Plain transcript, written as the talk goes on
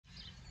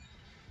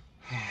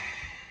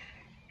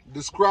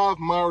Describe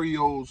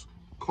Mario's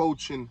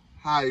coaching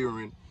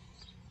hiring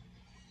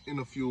in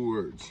a few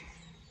words.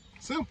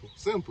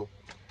 Simple.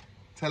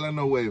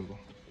 Telenuevo.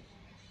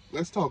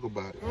 Let's talk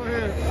about it. Go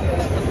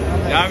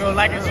ahead. Y'all go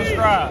like and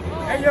subscribe.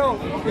 Hey, yo,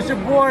 it's your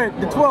boy,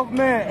 the 12th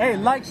man. Hey,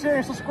 like, share,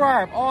 and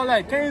subscribe. All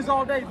that. Canes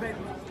all day, baby.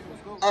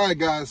 All right,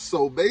 guys.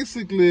 So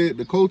basically,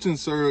 the coaching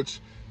search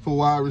for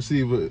wide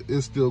receiver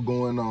is still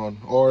going on.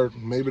 Or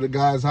maybe the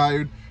guy's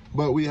hired,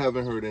 but we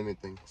haven't heard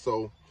anything.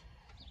 So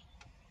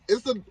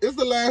it's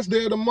the last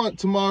day of the month.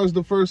 Tomorrow's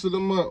the first of the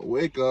month.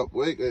 Wake up,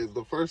 it's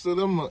the first of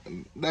the month.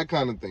 That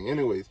kind of thing.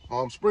 Anyways,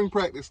 spring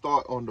practice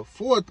start on the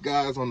 4th,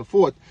 guys, on the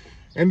 4th.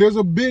 And there's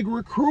a big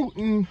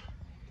recruiting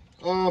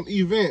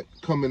event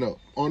coming up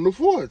on the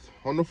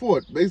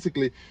 4th.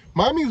 Basically,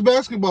 Miami's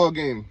basketball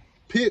game,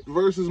 Pitt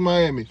versus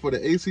Miami for the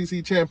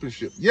ACC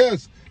championship.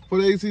 Yes,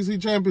 for the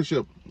ACC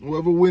championship.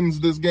 Whoever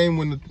wins this game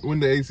win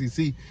the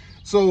ACC.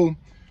 So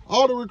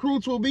all the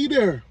recruits will be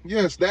there.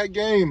 Yes, that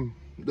game,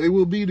 they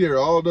will be there.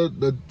 All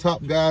the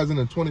top guys in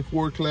the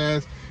 24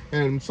 class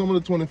and some of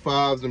the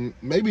 25s and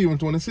maybe even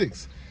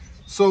 26.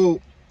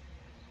 So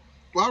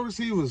wide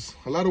receivers,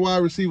 a lot of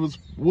wide receivers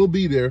will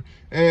be there.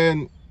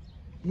 And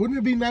wouldn't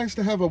it be nice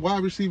to have a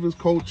wide receivers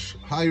coach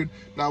hired?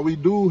 Now, we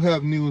do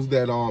have news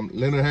that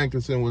Leonard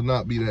Hankerson will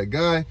not be that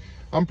guy.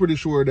 I'm pretty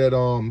sure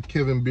that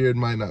Kevin Beard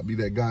might not be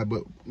that guy,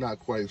 but not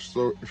quite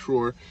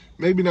sure.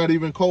 Maybe not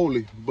even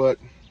Coley. But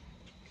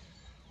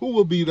who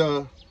will be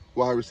the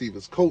wide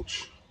receivers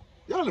coach?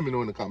 Y'all let me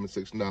know in the comment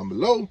section down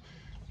below.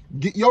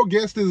 Your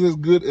guess is as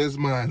good as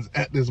mine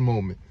at this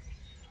moment.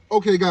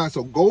 Okay, guys,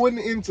 so going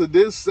into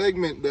this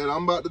segment that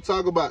I'm about to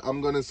talk about,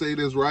 I'm going to say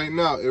this right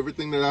now.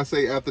 Everything that I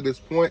say after this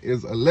point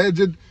is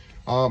alleged.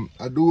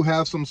 I do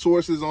have some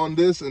sources on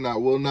this, and I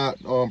will not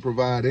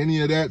provide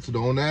any of that, so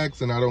don't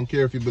ask, and I don't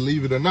care if you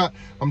believe it or not.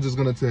 I'm just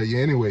going to tell you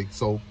anyway.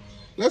 So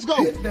let's go.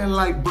 Hit that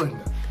like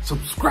button.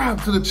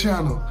 Subscribe to the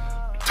channel.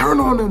 Turn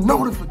on the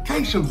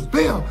notifications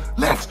bell.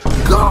 Let's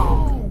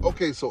go.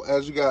 Okay, so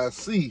as you guys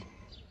see,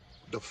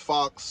 the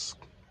Fox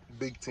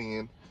Big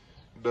Ten,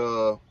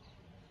 the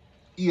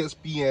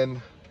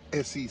ESPN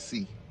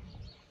SEC.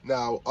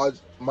 Now,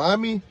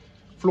 Miami,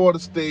 Florida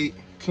State,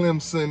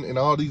 Clemson, and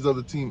all these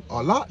other teams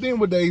are locked in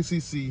with the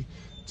ACC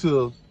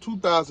till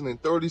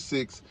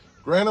 2036.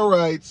 Granted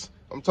rights,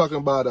 I'm talking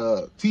about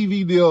a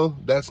TV deal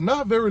that's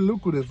not very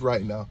lucrative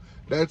right now.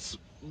 That's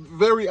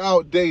very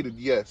outdated,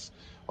 yes.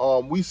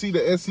 We see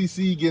the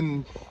SEC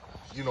getting,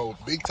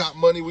 big top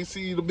money. We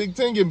see the Big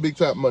Ten getting big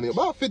top money,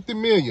 about $50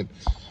 million.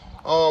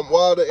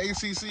 While the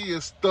ACC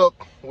is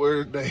stuck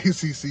where the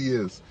ACC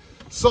is.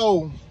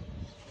 So,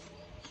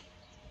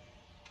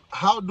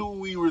 how do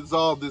we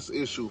resolve this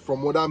issue?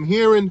 From what I'm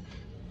hearing,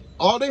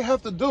 all they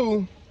have to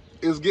do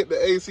is get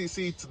the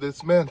ACC to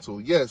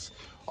dismantle. Yes,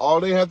 all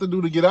they have to do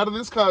to get out of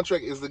this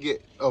contract is to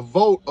get a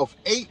vote of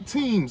 8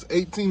 teams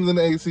in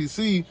the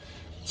ACC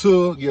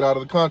to get out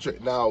of the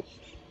contract. Now,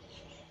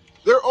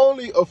 there are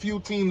only a few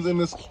teams in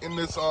this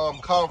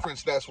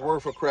conference that's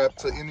worth a crap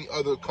to any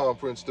other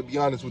conference, to be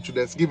honest with you,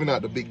 that's giving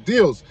out the big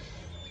deals.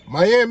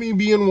 Miami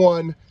being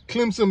one,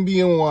 Clemson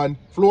being one,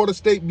 Florida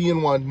State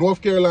being one,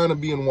 North Carolina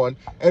being one,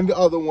 and the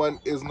other one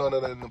is none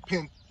other than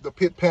the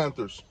Pitt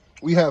Panthers.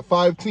 We have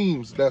 5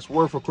 teams that's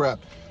worth a crap.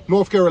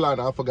 North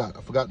Carolina, I forgot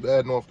to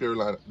add North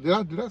Carolina.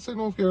 Did I say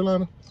North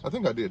Carolina? I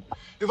think I did.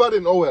 If I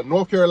didn't, oh well,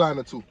 North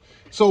Carolina too.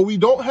 So we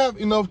don't have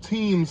enough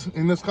teams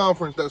in this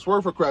conference that's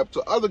worth a crap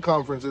to other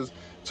conferences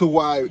to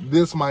why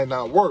this might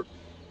not work.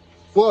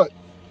 But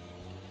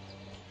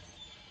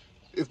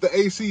if the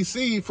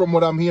ACC, from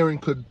what I'm hearing,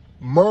 could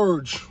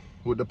merge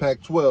with the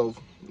Pac-12,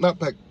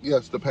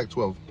 the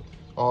Pac-12,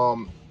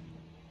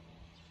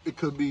 it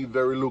could be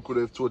very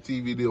lucrative to a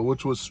TV deal,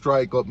 which would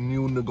strike up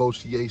new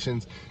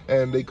negotiations,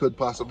 and they could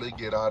possibly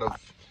get out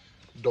of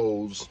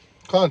those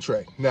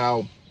contracts.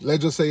 Now,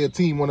 let's just say a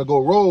team want to go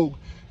rogue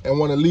and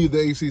want to leave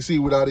the ACC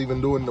without even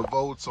doing the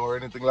votes or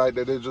anything like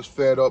that. They're just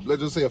fed up.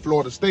 Let's just say a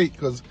Florida State,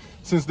 because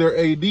since their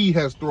AD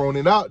has thrown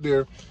it out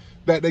there,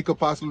 that they could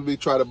possibly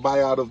try to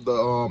buy out of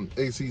the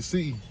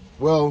ACC.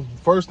 Well,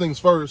 first things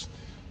first,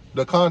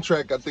 the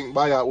contract, I think,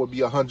 buyout would be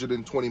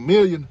 $120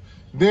 million.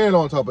 Then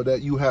on top of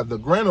that, you have the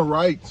grantor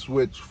rights,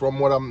 which, from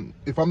what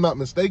if I'm not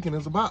mistaken,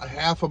 is about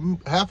half a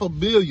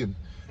billion.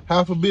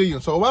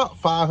 So about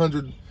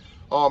 $500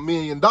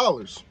 million.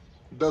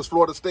 Does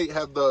Florida State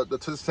have the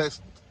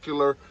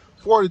testicular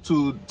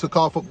fortitude to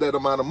cough up that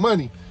amount of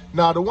money?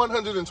 Now, the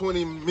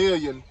 $120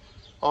 million,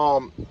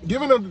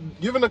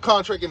 given a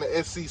contract in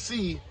the SEC,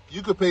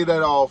 you could pay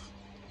that off.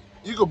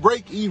 You could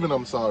break even,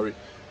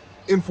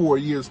 in 4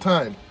 years'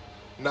 time.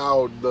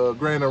 Now, the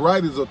grantor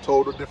right is a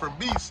total different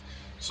beast.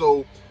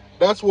 So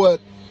that's what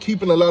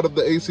keeping a lot of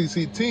the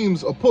ACC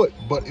teams apart.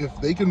 But if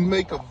they can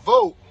make a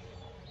vote,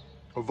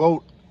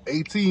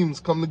 8 teams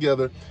come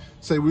together,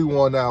 say we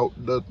want out,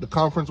 the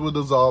conference will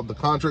dissolve, the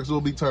contracts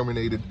will be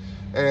terminated,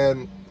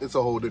 and it's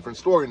a whole different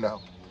story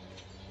now.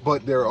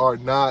 But there are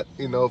not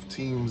enough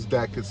teams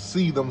that could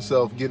see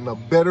themselves getting a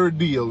better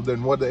deal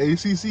than what the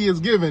ACC is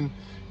given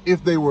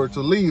if they were to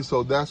leave.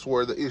 So that's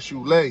where the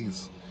issue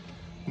lays.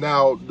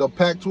 Now, the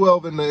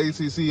Pac-12 and the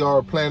ACC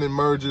are planning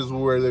mergers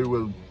where they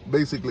will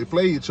basically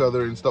play each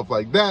other and stuff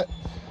like that.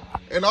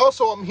 And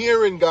also, I'm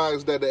hearing,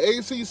 guys, that the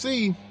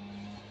ACC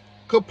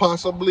could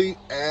possibly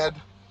add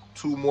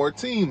two more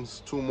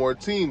teams.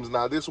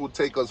 Now, this would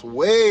take us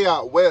way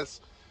out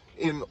west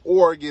in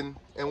Oregon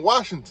and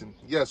Washington.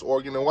 Yes,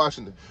 Oregon and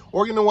Washington.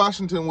 Oregon and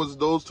Washington was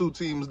those two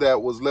teams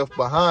that was left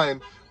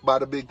behind by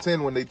the Big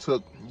Ten when they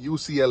took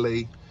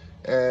UCLA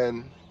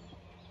and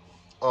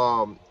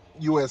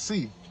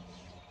USC.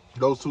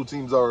 Those two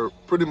teams are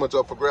pretty much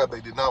up for grab.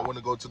 They did not want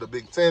to go to the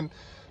Big Ten,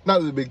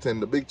 not the Big Ten,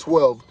 the Big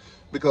 12,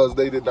 because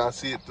they did not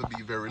see it to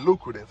be very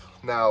lucrative.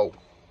 Now,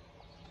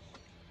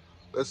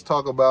 let's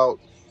talk about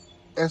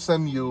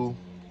SMU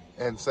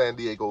and San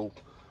Diego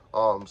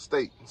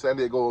State. San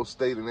Diego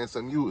State and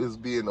SMU is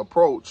being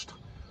approached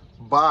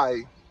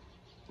by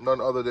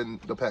none other than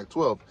the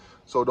Pac-12.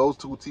 So those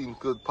two teams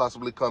could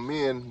possibly come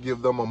in,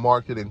 give them a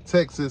market in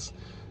Texas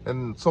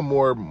and some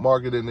more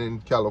marketing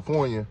in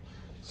California.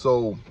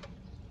 So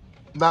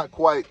not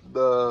quite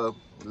the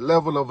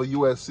level of a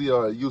USC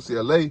or a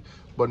UCLA,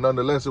 but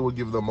nonetheless, it will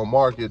give them a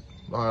market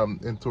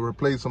and to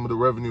replace some of the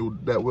revenue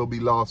that will be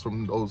lost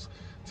from those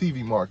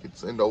TV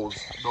markets and those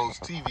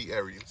TV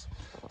areas.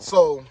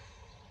 So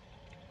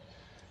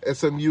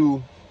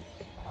SMU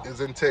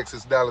is in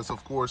Texas, Dallas,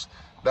 of course.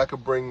 That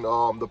could bring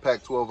the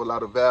Pac-12 a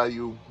lot of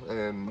value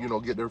and, you know,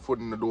 get their foot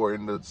in the door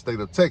in the state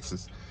of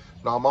Texas.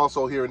 Now, I'm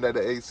also hearing that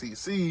the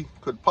ACC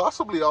could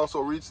possibly also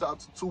reach out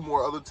to two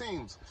more other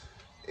teams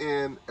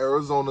in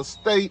Arizona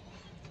State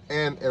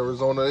and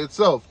Arizona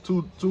itself.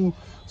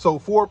 So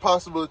 4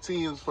 possible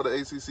teams for the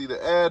ACC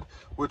to add,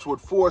 which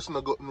would force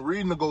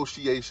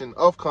renegotiation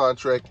of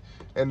contract,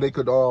 and they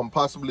could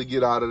possibly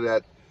get out of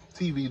that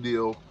TV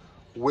deal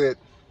with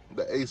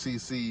the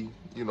ACC.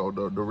 You know,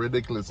 the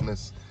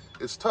ridiculousness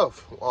is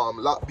tough.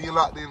 Being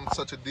locked in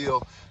such a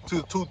deal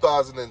to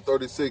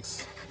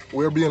 2036,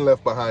 we're being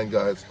left behind,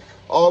 guys.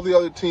 All the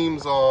other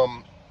teams,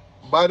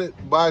 by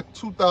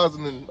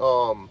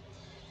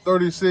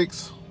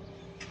 2036,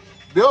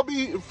 they'll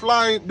be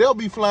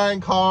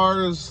flying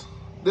cars.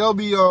 They'll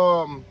be,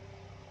 you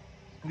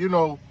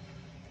know,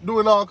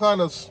 doing all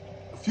kind of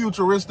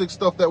futuristic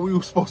stuff that we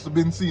were supposed to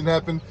been seeing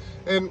happen.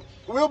 And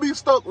we'll be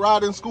stuck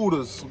riding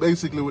scooters,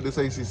 basically, with this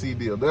ACC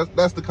deal.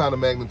 That's the kind of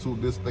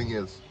magnitude this thing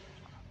is.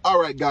 All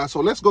right, guys,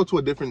 so let's go to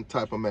a different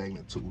type of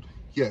magnitude.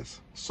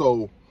 Yes,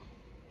 so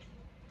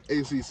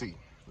ACC.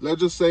 Let's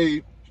just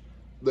say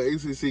the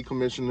ACC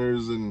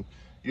commissioners and,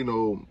 you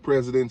know,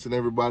 presidents and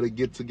everybody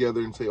get together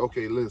and say,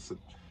 okay, listen,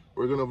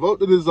 we're going to vote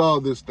to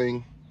dissolve this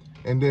thing,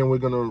 and then we're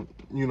going to,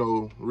 you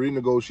know,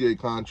 renegotiate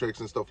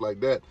contracts and stuff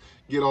like that,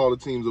 get all the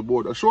teams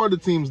aboard. Assure the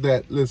teams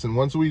that, listen,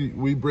 once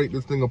we break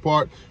this thing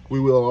apart, we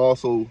will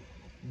also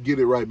get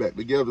it right back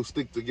together,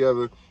 stick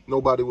together,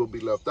 nobody will be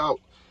left out.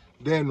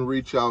 Then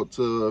reach out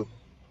to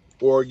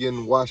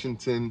Oregon,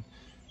 Washington,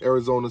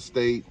 Arizona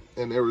State,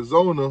 and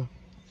Arizona,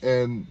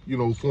 and, you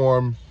know,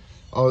 form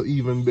an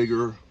even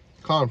bigger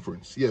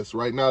conference. Yes,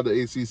 right now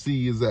the ACC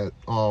is at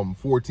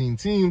 14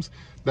 teams.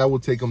 That will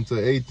take them to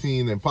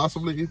 18 and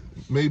possibly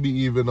maybe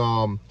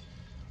even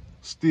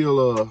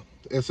steal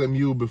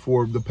SMU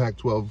before the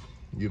Pac-12,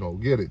 you know,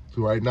 get it.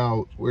 So right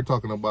now we're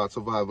talking about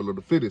survival of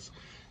the fittest.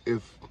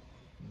 If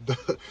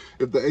the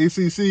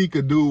ACC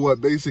could do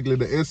what basically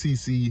the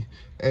SEC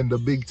and the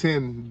Big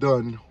Ten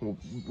done,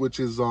 which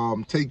is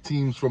take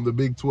teams from the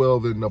Big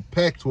 12 and the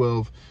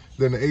Pac-12,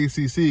 then the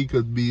ACC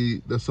could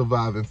be the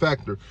surviving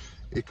factor.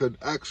 It could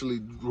actually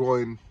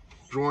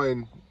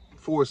join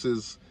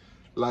forces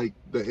like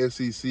the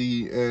SEC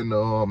and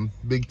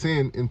Big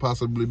Ten in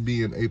possibly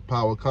being a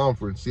power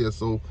conference. Yeah,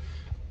 so,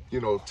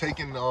 you know,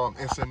 taking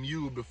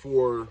SMU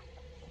before,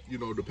 you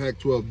know, the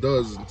Pac-12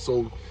 does.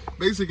 So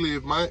basically,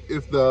 if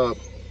the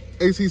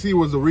ACC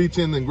was to reach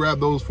in and grab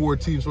those 4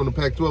 teams from the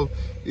Pac-12,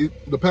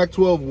 the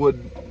Pac-12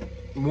 would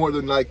more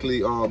than likely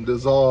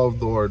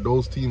dissolve, or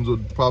those teams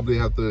would probably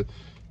have to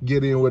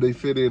get in where they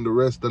fit in, the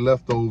rest, the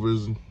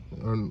leftovers,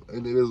 and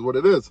it is what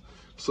it is.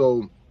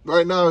 So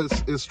right now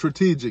it's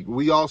strategic.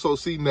 We also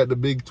seen that the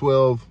Big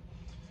 12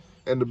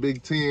 and the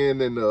Big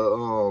 10 and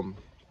the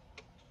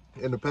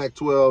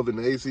Pac-12 and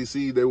the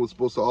ACC, they were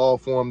supposed to all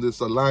form this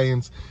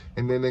alliance,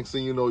 and then next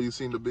thing you know, you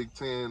seen the Big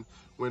 10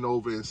 went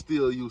over and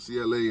steal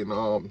UCLA and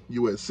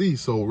USC.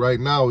 So right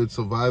now it's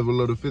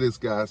survival of the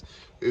fittest, guys.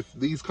 If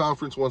these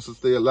conference wants to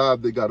stay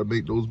alive, they got to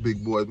make those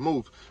big boys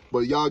move.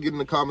 But y'all get in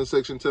the comment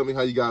section, tell me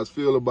how you guys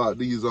feel about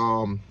these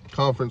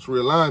conference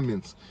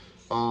realignments.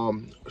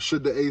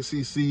 Should the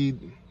ACC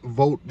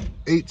vote,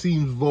 8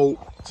 teams vote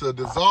to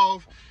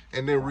dissolve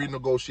and then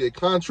renegotiate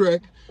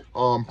contract?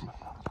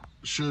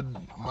 Should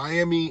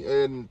Miami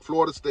and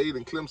Florida State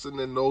and Clemson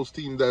and those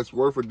teams that's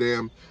worth a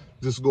damn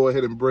just go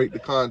ahead and break the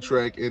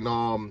contract and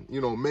you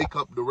know, make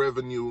up the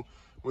revenue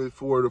with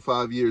 4 to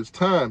 5 years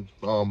time?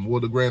 Will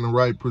the Grant and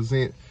Wright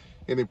present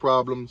any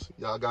problems?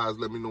 Y'all guys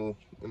let me know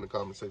in the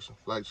comment section.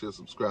 Like, share,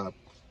 subscribe.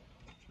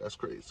 That's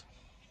crazy.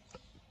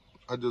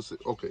 I just say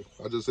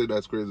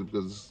that's crazy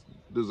because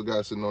there's a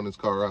guy sitting on his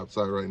car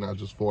outside right now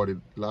just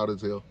farted loud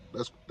as hell.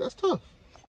 That's tough.